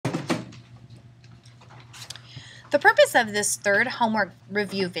The purpose of this third homework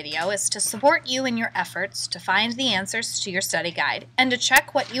review video is to support you in your efforts to find the answers to your study guide and to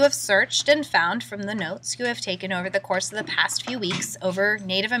check what you have searched and found from the notes you have taken over the course of the past few weeks over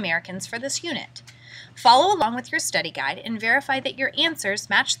Native Americans for this unit. Follow along with your study guide and verify that your answers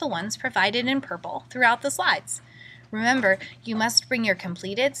match the ones provided in purple throughout the slides. Remember, you must bring your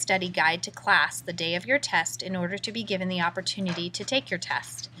completed study guide to class the day of your test in order to be given the opportunity to take your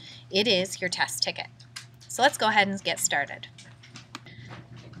test. It is your test ticket. So let's go ahead and get started.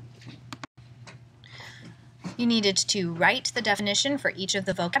 You needed to write the definition for each of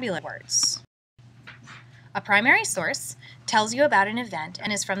the vocabulary words. A primary source tells you about an event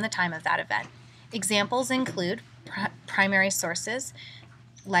and is from the time of that event. Examples include primary sources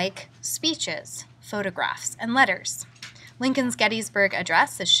like speeches, photographs, and letters. Lincoln's Gettysburg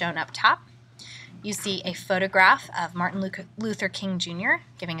Address is shown up top. You see a photograph of Martin Luther King Jr.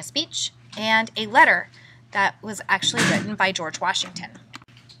 giving a speech and a letter that was actually written by George Washington.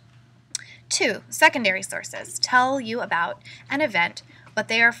 2. Secondary sources tell you about an event, but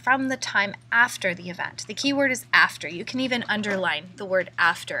they are from the time after the event. The key word is after. You can even underline the word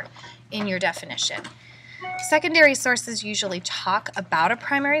after in your definition. Secondary sources usually talk about a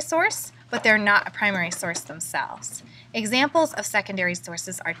primary source, but they're not a primary source themselves. Examples of secondary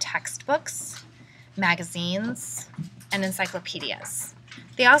sources are textbooks, magazines, and encyclopedias.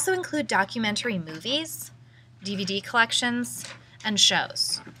 They also include documentary movies, DVD collections, and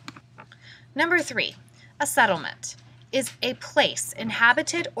shows. Number 3, a settlement is a place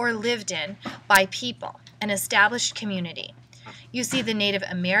inhabited or lived in by people, an established community. You see the Native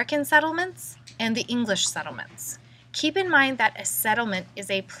American settlements and the English settlements. Keep in mind that a settlement is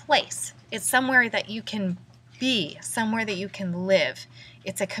a place. It's somewhere that you can be, somewhere that you can live.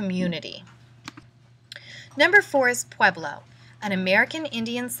 It's a community. Number 4 is Pueblo, an American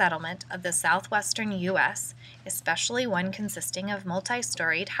Indian settlement of the southwestern U.S., especially one consisting of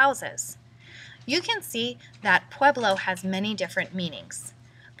multi-storied houses. You can see that Pueblo has many different meanings.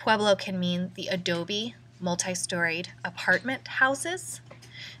 Pueblo can mean the adobe, multi-storied apartment houses.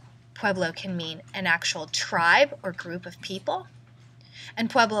 Pueblo can mean an actual tribe or group of people. And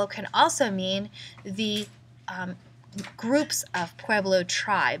Pueblo can also mean the groups of Pueblo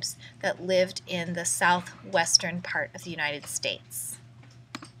tribes that lived in the southwestern part of the United States.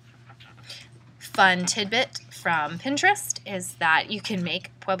 Fun tidbit from Pinterest is that you can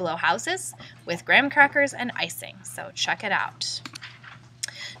make Pueblo houses with graham crackers and icing, so check it out.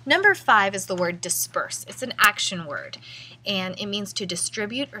 Number 5 is the word disperse. It's an action word, and it means to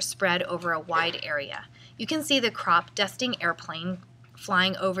distribute or spread over a wide area. You can see the crop dusting airplane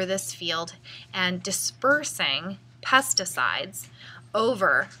flying over this field and dispersing pesticides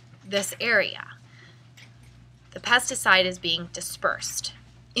over this area. The pesticide is being dispersed.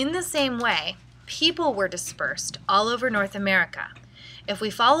 In the same way, people were dispersed all over North America. If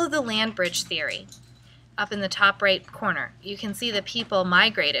we follow the land bridge theory, up in the top right corner, you can see the people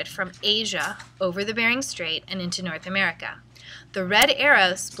migrated from Asia over the Bering Strait and into North America. The red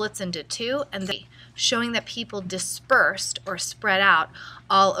arrow splits into 2 and 3, showing that people dispersed or spread out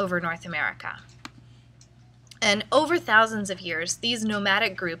all over North America. And over thousands of years, these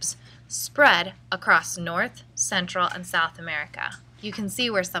nomadic groups spread across North, Central, and South America. You can see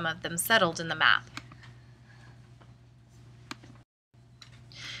where some of them settled in the map.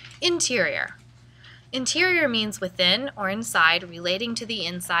 Interior. Interior means within or inside, relating to the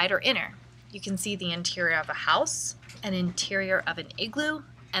inside or inner. You can see the interior of a house, an interior of an igloo,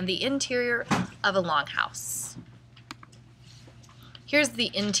 and the interior of a longhouse. Here's the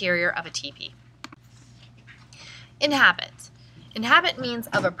interior of a teepee. Inhabit. Inhabit means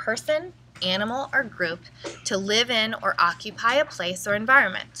of a person, animal, or group to live in or occupy a place or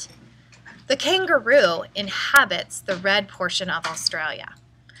environment. The kangaroo inhabits the red portion of Australia.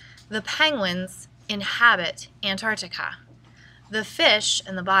 The penguins inhabit Antarctica. The fish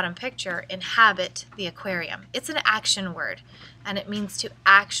in the bottom picture inhabit the aquarium. It's an action word, and it means to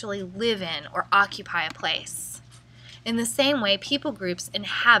actually live in or occupy a place. In the same way, people groups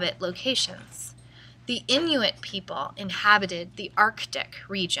inhabit locations. The Inuit people inhabited the Arctic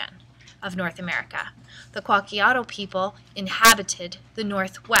region of North America. The Kwakiutl people inhabited the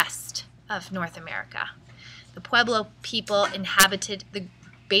northwest of North America. The Pueblo people inhabited the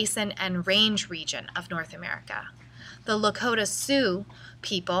Basin and Range region of North America. The Lakota Sioux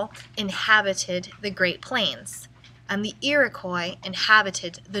people inhabited the Great Plains, and the Iroquois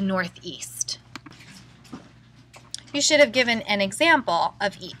inhabited the Northeast. You should have given an example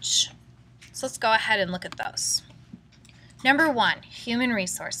of each. So let's go ahead and look at those. Number 1, human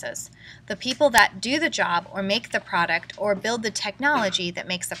resources. The people that do the job or make the product or build the technology that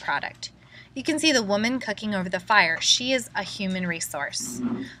makes the product. You can see the woman cooking over the fire. She is a human resource.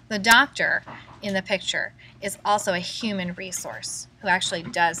 The doctor in the picture is also a human resource who actually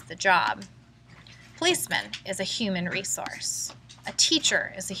does the job. Policeman is a human resource. A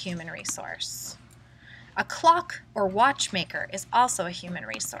teacher is a human resource. A clock or watchmaker is also a human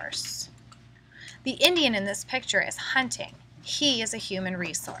resource. The Indian in this picture is hunting. He is a human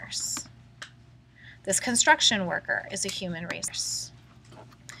resource. This construction worker is a human resource.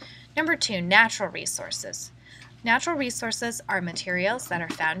 Number 2, natural resources. Natural resources are materials that are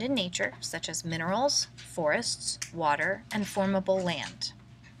found in nature, such as minerals, forests, water, and formable land.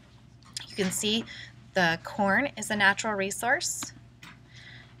 You can see the corn is a natural resource,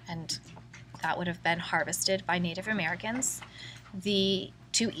 and that would have been harvested by Native Americans to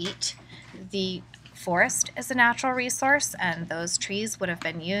eat. The forest is a natural resource, and those trees would have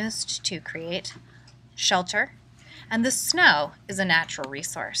been used to create shelter. And the snow is a natural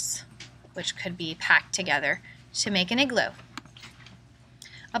resource, which could be packed together to make an igloo.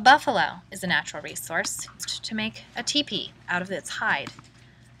 A buffalo is a natural resource to make a teepee out of its hide.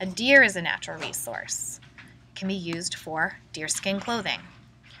 A deer is a natural resource. It can be used for deerskin clothing.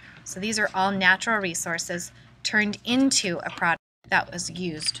 So these are all natural resources turned into a product that was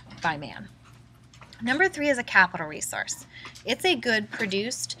used by man. Number 3 is a capital resource. It's a good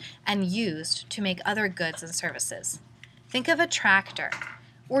produced and used to make other goods and services. Think of a tractor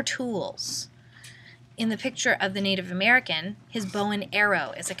or tools. In the picture of the Native American, his bow and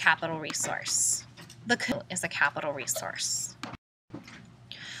arrow is a capital resource. The canoe is a capital resource.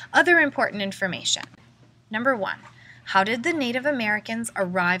 Other important information. Number 1, how did the Native Americans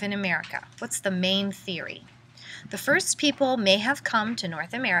arrive in America? What's the main theory? The first people may have come to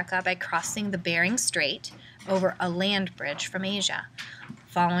North America by crossing the Bering Strait over a land bridge from Asia,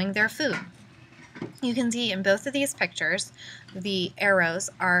 following their food. You can see in both of these pictures, the arrows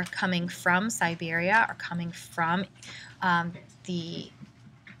are coming from Siberia or coming from the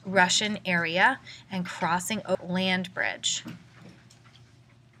Russian area and crossing a land bridge.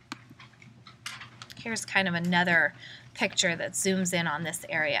 Here's kind of another picture that zooms in on this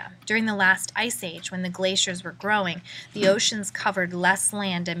area. During the last ice age, when the glaciers were growing, the oceans covered less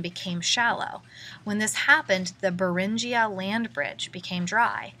land and became shallow. When this happened, the Beringia land bridge became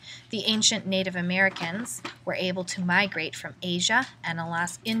dry. The ancient Native Americans were able to migrate from Asia and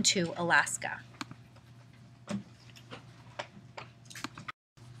into Alaska.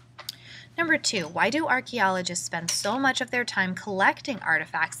 Number 2, why do archaeologists spend so much of their time collecting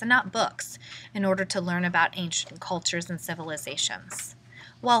artifacts and not books in order to learn about ancient cultures and civilizations?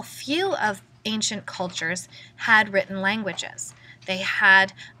 Well, few of ancient cultures had written languages. They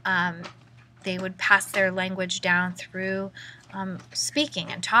would pass their language down through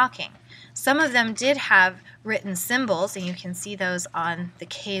speaking and talking. Some of them did have written symbols, and you can see those on the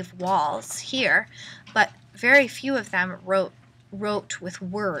cave walls here, but very few of them wrote with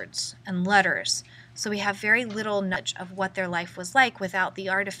words and letters, so we have very little knowledge of what their life was like without the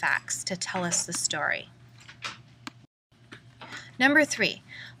artifacts to tell us the story. Number 3,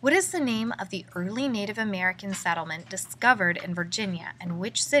 what is the name of the early Native American settlement discovered in Virginia, and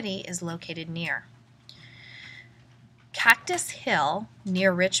which city is located near? Cactus Hill,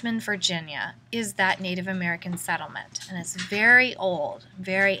 near Richmond, Virginia, is that Native American settlement, and it's very old,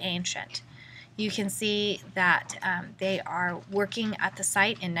 very ancient. You can see that they are working at the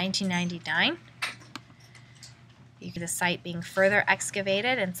site in 1999. You see the site being further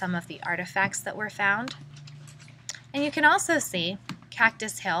excavated and some of the artifacts that were found. And you can also see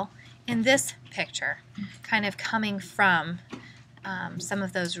Cactus Hill in this picture, kind of coming from some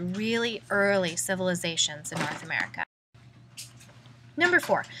of those really early civilizations in North America. Number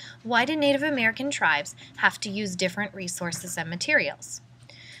 4, why did Native American tribes have to use different resources and materials?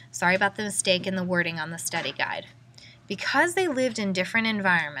 Sorry about the mistake in the wording on the study guide. Because they lived in different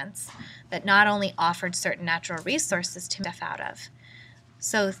environments that not only offered certain natural resources to stuff out of.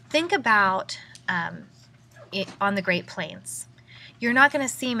 So think about it on the Great Plains. You're not going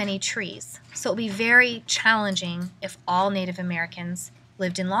to see many trees, so it will be very challenging if all Native Americans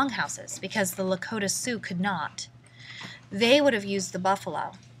lived in longhouses, because the Lakota Sioux could not. They would have used the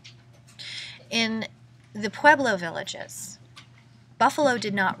buffalo. In the Pueblo villages, buffalo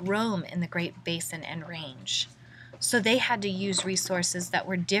did not roam in the Great Basin and Range, so they had to use resources that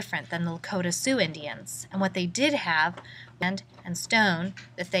were different than the Lakota Sioux Indians. And what they did have was land and stone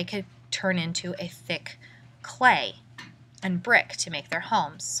that they could turn into a thick clay and brick to make their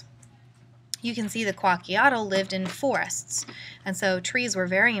homes. You can see the Kwakiutl lived in forests, and so trees were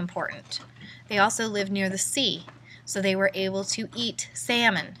very important. They also lived near the sea, so they were able to eat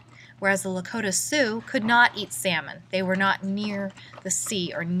salmon whereas the Lakota Sioux could not eat salmon. They were not near the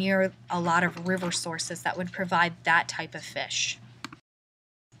sea or near a lot of river sources that would provide that type of fish.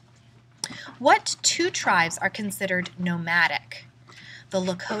 What two tribes are considered nomadic? The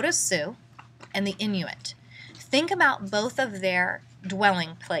Lakota Sioux and the Inuit. Think about both of their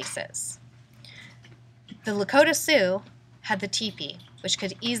dwelling places. The Lakota Sioux had the teepee, which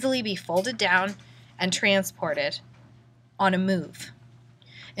could easily be folded down and transported on a move.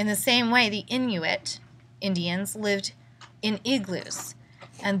 In the same way, the Inuit Indians lived in igloos,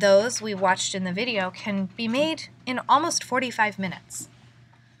 and those we watched in the video can be made in almost 45 minutes.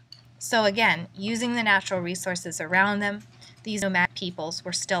 So again, using the natural resources around them, these nomadic peoples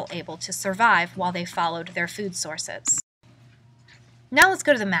were still able to survive while they followed their food sources. Now let's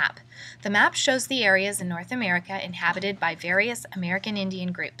go to the map. The map shows the areas in North America inhabited by various American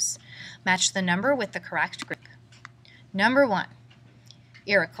Indian groups. Match the number with the correct group. Number 1,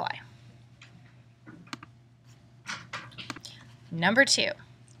 Iroquois. Number 2,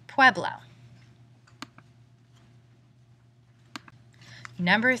 Pueblo.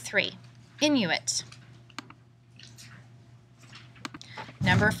 Number 3, Inuit.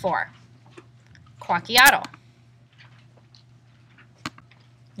 Number 4, Kwakiutl.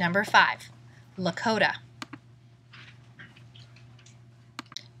 Number 5, Lakota.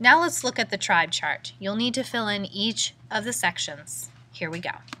 Now let's look at the tribe chart. You'll need to fill in each of the sections. Here we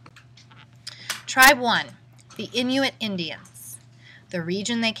go. Tribe 1, the Inuit Indians. The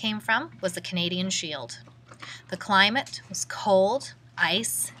region they came from was the Canadian Shield. The climate was cold,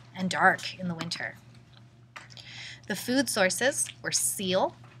 ice, and dark in the winter. The food sources were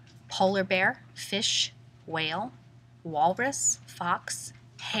seal, polar bear, fish, whale, walrus, fox,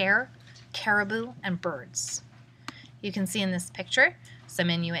 hare, caribou, and birds. You can see in this picture some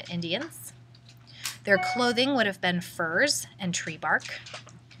Inuit Indians. Their clothing would have been furs and tree bark.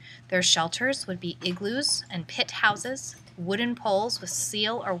 Their shelters would be igloos and pit houses, wooden poles with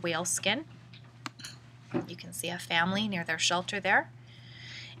seal or whale skin. You can see a family near their shelter there.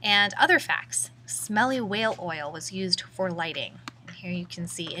 And other facts, smelly whale oil was used for lighting. And here you can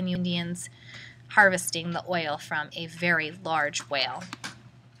see Indians harvesting the oil from a very large whale.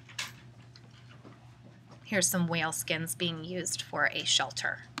 Here's some whale skins being used for a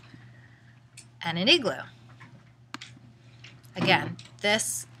shelter and an igloo. Again,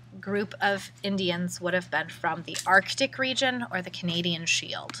 this group of Indians would have been from the Arctic region or the Canadian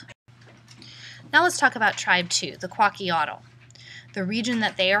Shield. Now let's talk about Tribe 2, the Kwakiutl. The region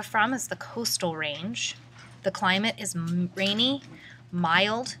that they are from is the coastal range. The climate is rainy,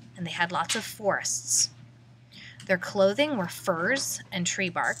 mild, and they had lots of forests. Their clothing were furs and tree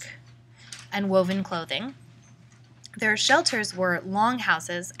bark and woven clothing. Their shelters were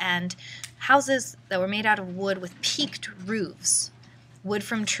longhouses and houses that were made out of wood with peaked roofs, wood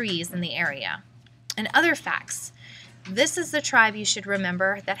from trees in the area. And other facts, this is the tribe you should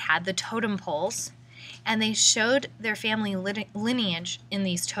remember that had the totem poles, and they showed their family lineage in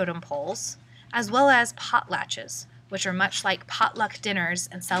these totem poles, as well as potlatches, which are much like potluck dinners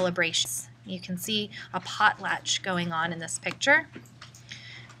and celebrations. You can see a potlatch going on in this picture.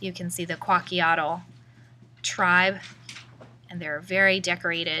 You can see the Kwakiutl tribe and their very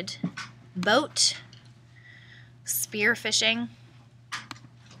decorated boat, spear fishing.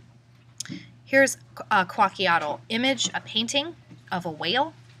 Here's a Kwakiutl image, a painting of a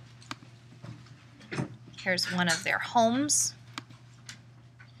whale. Here's one of their homes.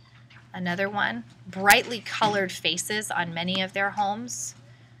 Another one, brightly colored faces on many of their homes.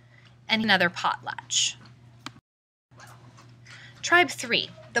 And another potlatch. Tribe 3,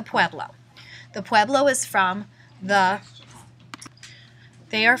 the Pueblo. The Pueblo is from the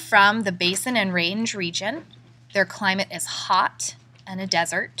Basin and Range region. Their climate is hot and a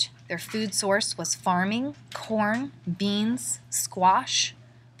desert. Their food source was farming, corn, beans, squash,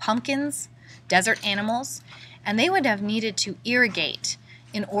 pumpkins, desert animals, and they would have needed to irrigate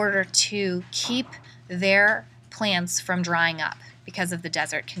in order to keep their plants from drying up because of the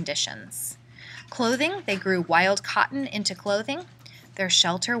desert conditions. Clothing, they grew wild cotton into clothing. Their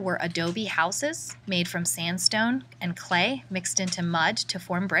shelter were adobe houses made from sandstone and clay mixed into mud to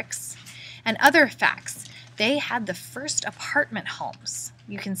form bricks. And other facts, they had the first apartment homes.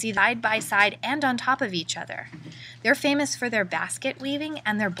 You can see side by side and on top of each other. They're famous for their basket weaving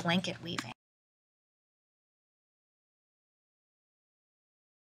and their blanket weaving.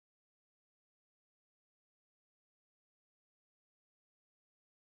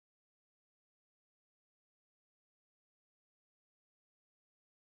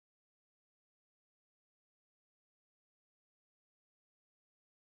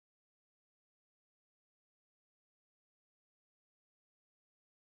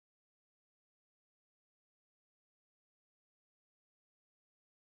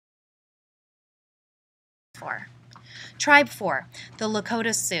 for. Tribe 4, the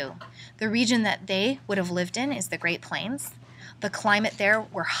Lakota Sioux. The region that they would have lived in is the Great Plains. The climate there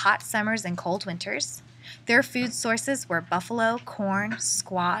were hot summers and cold winters. Their food sources were buffalo, corn,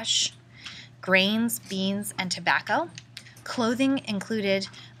 squash, grains, beans, and tobacco. Clothing included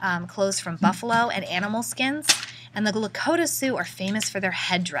clothes from buffalo and animal skins, and the Lakota Sioux are famous for their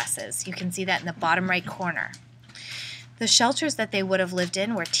headdresses. You can see that in the bottom right corner. The shelters that they would have lived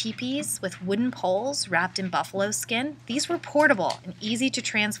in were teepees with wooden poles wrapped in buffalo skin. These were portable and easy to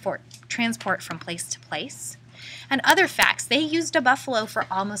transport from place to place. And other facts, they used a buffalo for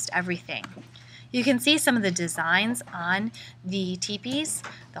almost everything. You can see some of the designs on the teepees,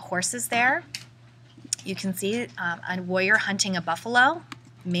 the horses there. You can see a warrior hunting a buffalo,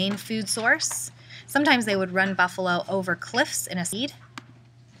 main food source. Sometimes they would run buffalo over cliffs in a steed.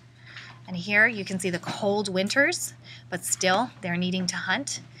 And here you can see the cold winters, but still they're needing to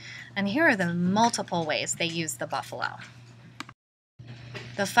hunt. And here are the multiple ways they use the buffalo.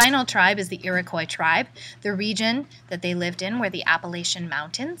 The final tribe is the Iroquois tribe. The region that they lived in were the Appalachian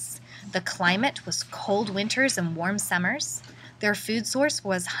Mountains. The climate was cold winters and warm summers. Their food source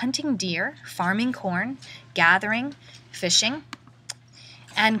was hunting deer, farming corn, gathering, fishing.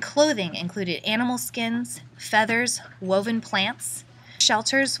 And clothing included animal skins, feathers, woven plants.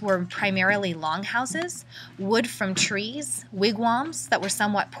 Shelters were primarily longhouses, wood from trees, wigwams that were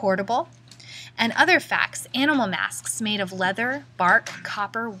somewhat portable. And other facts, animal masks made of leather, bark,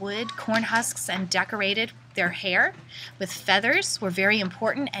 copper, wood, corn husks, and decorated their hair with feathers were very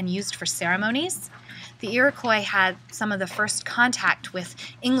important and used for ceremonies. The Iroquois had some of the first contact with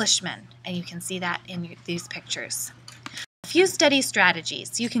Englishmen, and you can see that in these pictures. A few study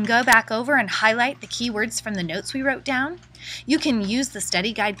strategies. You can go back over and highlight the keywords from the notes we wrote down. You can use the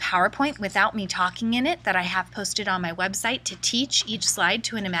study guide PowerPoint without me talking in it that I have posted on my website to teach each slide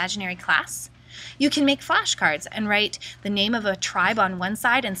to an imaginary class. You can make flashcards and write the name of a tribe on one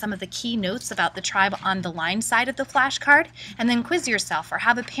side and some of the key notes about the tribe on the line side of the flashcard, and then quiz yourself or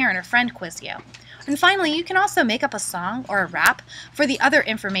have a parent or friend quiz you. And finally, you can also make up a song or a rap for the other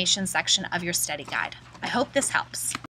information section of your study guide. I hope this helps.